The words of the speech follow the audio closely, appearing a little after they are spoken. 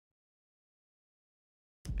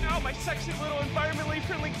out my sexy little environmentally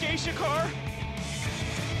friendly geisha car.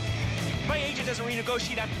 My agent doesn't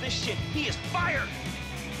renegotiate after this shit. He is fired.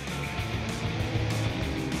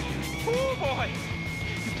 Oh boy,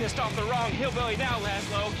 you pissed off the wrong hillbilly now,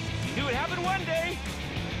 Laszlo. You knew it happened one day.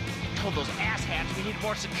 Told those asshats we need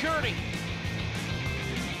more security.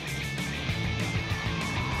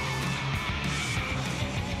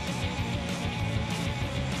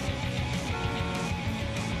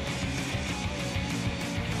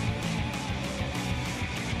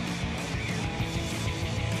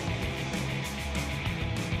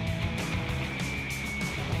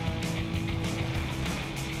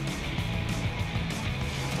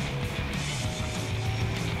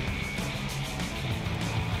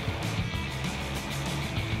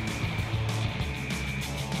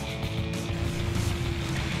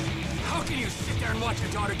 Watch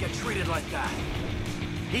your daughter get treated like that.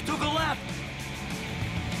 He took a left.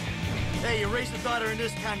 Hey, you raise a daughter in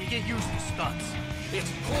this town, you get used to stunts.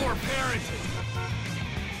 It's poor parenting.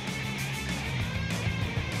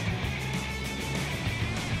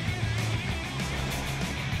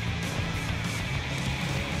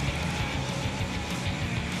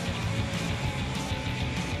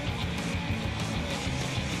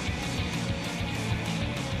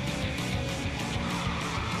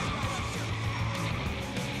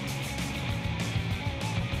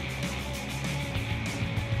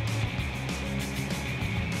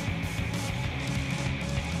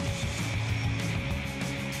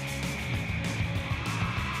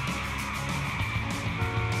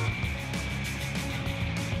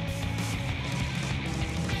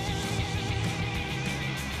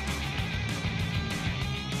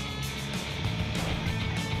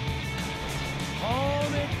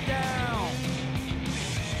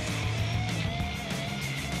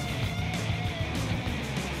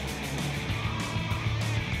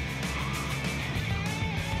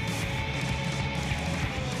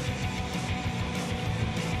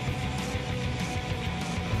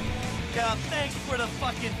 Yeah, thanks for the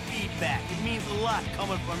fucking feedback. It means a lot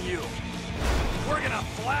coming from you. We're gonna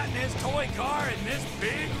flatten his toy car in this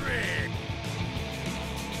big rig.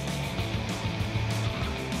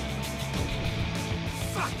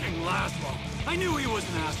 Fucking Laszlo. I knew he was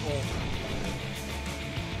an asshole.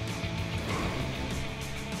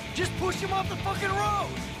 Just push him off the fucking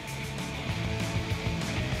road.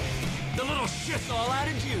 The little shit's all out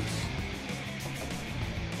of juice.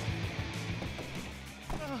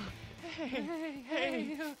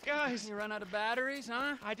 Hey, guys. You run out of batteries,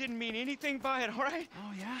 huh? I didn't mean anything by it, all right?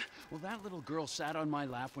 Oh, yeah? Well, that little girl sat on my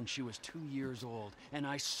lap when she was 2 years old, and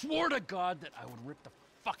I swore to God that I would rip the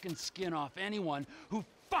fucking skin off anyone who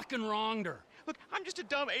fucking wronged her. Look, I'm just a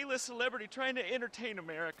dumb A-list celebrity trying to entertain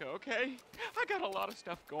America, okay? I got a lot of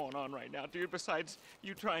stuff going on right now, dude, besides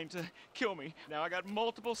you trying to kill me. Now, I got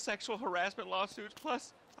multiple sexual harassment lawsuits,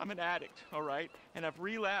 plus I'm an addict, all right? And I've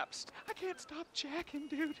relapsed. I can't stop jacking,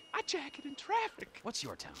 dude. I jack it in traffic. What's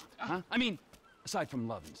your talent, huh? I mean, aside from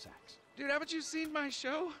love and sex. Dude, haven't you seen my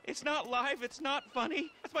show? It's not live, it's not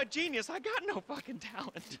funny. That's my genius. I got no fucking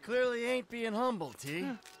talent. You clearly ain't being humble, T.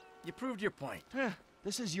 You proved your point.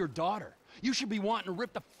 This is your daughter. You should be wanting to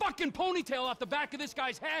rip the fucking ponytail off the back of this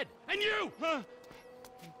guy's head. And you!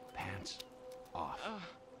 Pants off.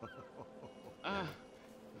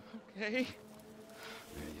 Okay.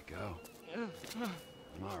 There you go.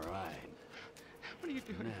 All right. What are you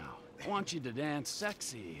doing? Now, I want you to dance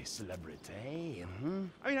sexy, celebrity.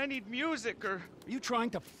 I mean, I need music or... Are you trying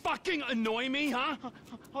to fucking annoy me, huh?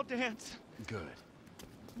 I'll dance. Good.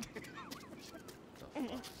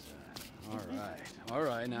 All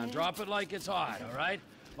right, now drop it like it's hot, all right?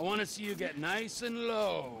 I want to see you get nice and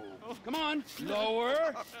low. Come on,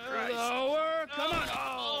 lower, lower, come on.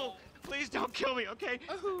 Oh, please don't kill me, okay?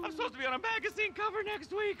 I'm supposed to be on a magazine cover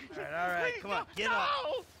next week. All right, Please, come on, no. get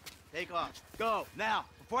up. Take off. Go, now,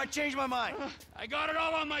 before I change my mind. I got it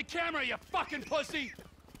all on my camera, you fucking pussy.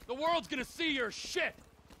 The world's gonna see your shit.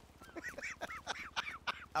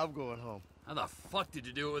 I'm going home. How the fuck did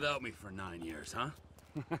you do it without me for 9 years, huh?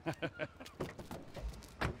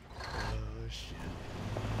 Oh, shit.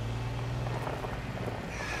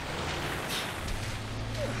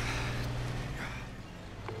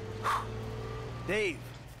 Dave.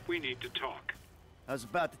 We need to talk. I was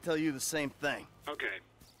about to tell you the same thing. Okay.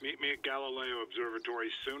 Meet me at Galileo Observatory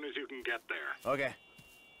as soon as you can get there. Okay.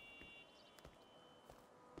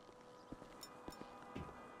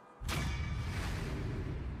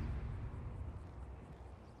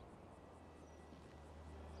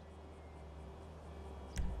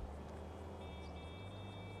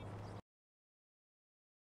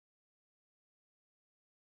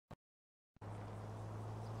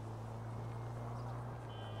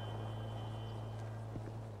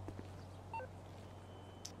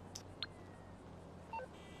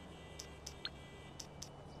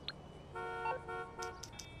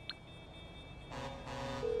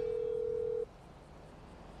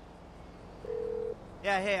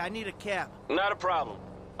 Yeah, hey, I need a cab. Not a problem.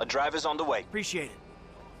 A driver's on the way. Appreciate it.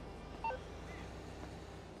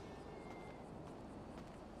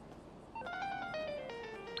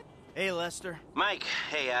 Hey, Lester. Mike,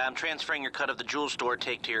 hey, I'm transferring your cut of the jewel store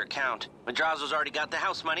take to your account. Madrazo's already got the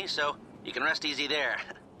house money, so you can rest easy there.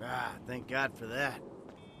 Ah, thank God for that.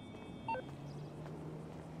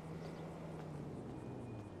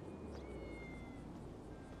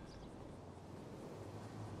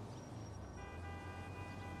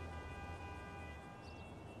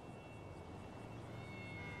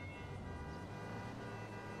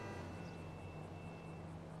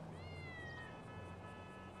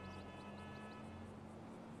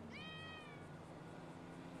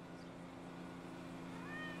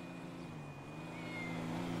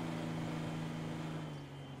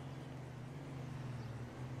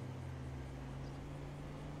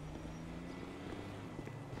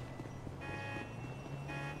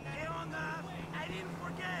 I didn't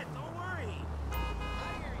forget, don't worry.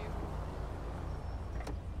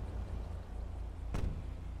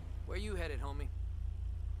 Where you headed, homie?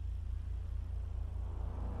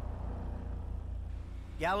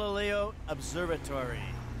 Galileo Observatory.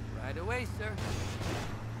 Right away, sir.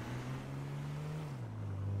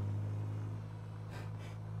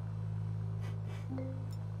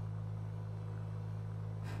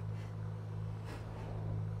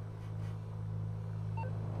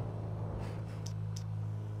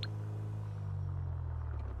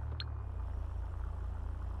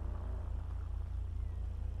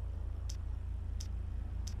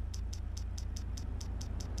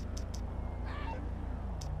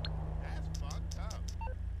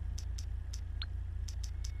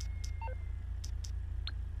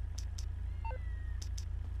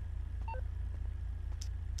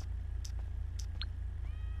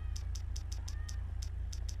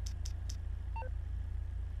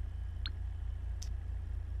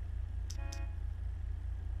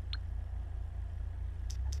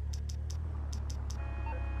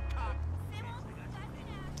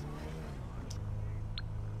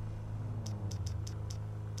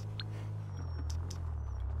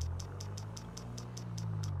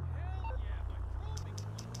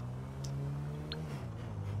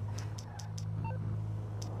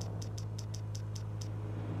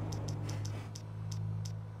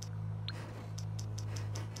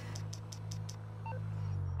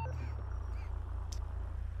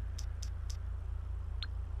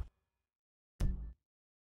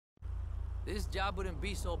 This job wouldn't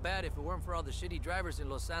be so bad if it weren't for all the shitty drivers in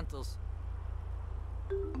Los Santos.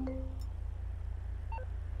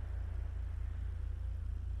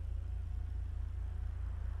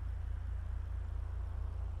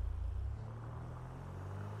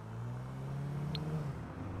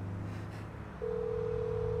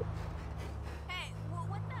 Hey,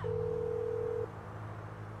 what's up?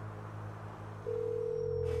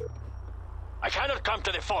 I cannot come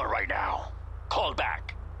to the phone right now. Call back.